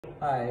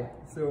Hi,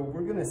 so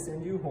we're going to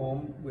send you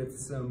home with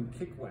some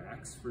kick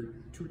wax for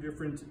two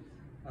different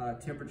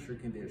temperature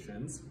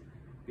conditions.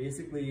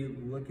 Basically,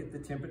 look at the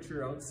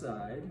temperature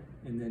outside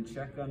and then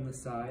check on the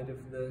side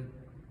of the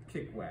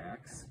kick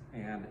wax.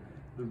 And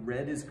the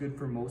red is good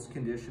for most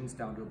conditions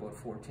down to about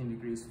 14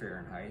 degrees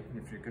Fahrenheit.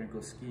 And if you're going to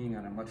go skiing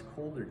on a much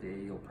colder day,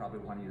 you'll probably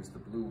want to use the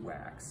blue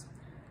wax.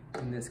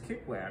 And this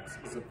kick wax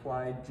is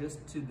applied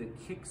just to the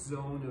kick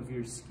zone of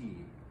your ski.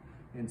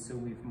 And so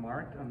we've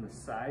marked on the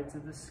sides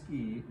of the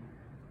ski,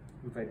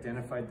 we've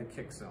identified the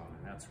kick zone,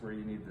 and that's where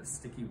you need the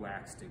sticky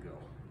wax to go.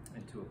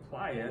 And to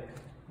apply it,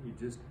 you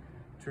just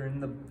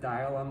turn the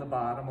dial on the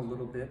bottom a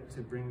little bit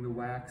to bring the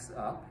wax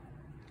up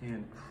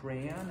and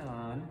crayon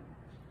on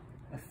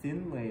a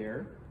thin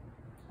layer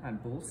on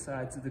both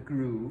sides of the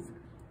groove.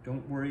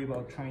 Don't worry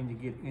about trying to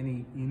get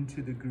any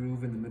into the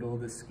groove in the middle of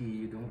the ski.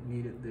 You don't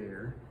need it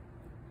there.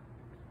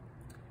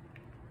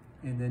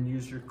 And then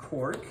use your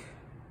cork.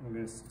 I'm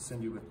going to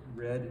send you with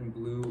red and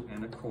blue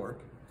and a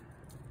cork.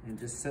 And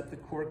just set the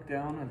cork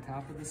down on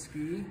top of the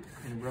ski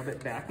and rub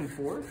it back and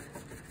forth.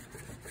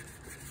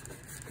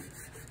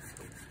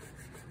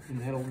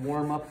 And that'll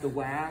warm up the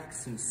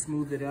wax and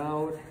smooth it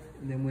out.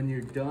 And then when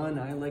you're done,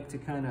 I like to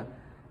kind of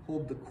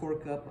hold the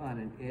cork up on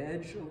an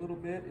edge a little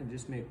bit and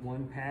just make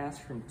one pass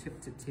from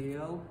tip to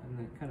tail, and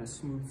that kind of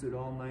smooths it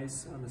all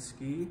nice on the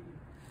ski.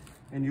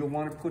 And you'll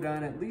want to put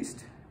on at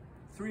least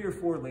 3 or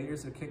 4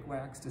 layers of kick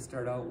wax to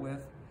start out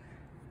with.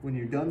 When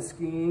you're done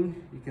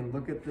skiing, you can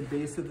look at the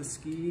base of the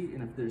ski,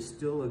 and if there's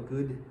still a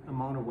good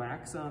amount of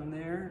wax on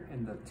there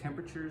and the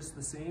temperature's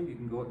the same, you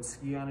can go out and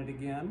ski on it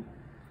again.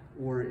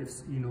 Or if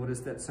you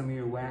notice that some of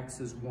your wax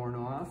is worn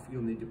off,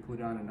 you'll need to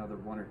put on another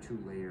 1 or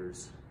 2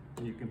 layers.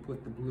 And you can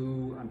put the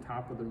blue on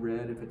top of the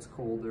red if it's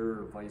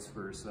colder, or vice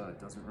versa.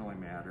 It doesn't really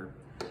matter.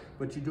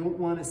 But you don't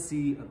want to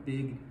see a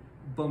big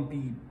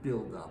bumpy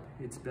buildup.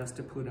 It's best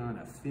to put on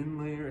a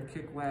thin layer of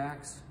kick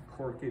wax,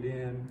 cork it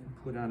in,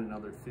 put on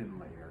another thin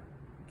layer.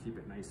 Keep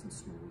it nice and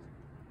smooth.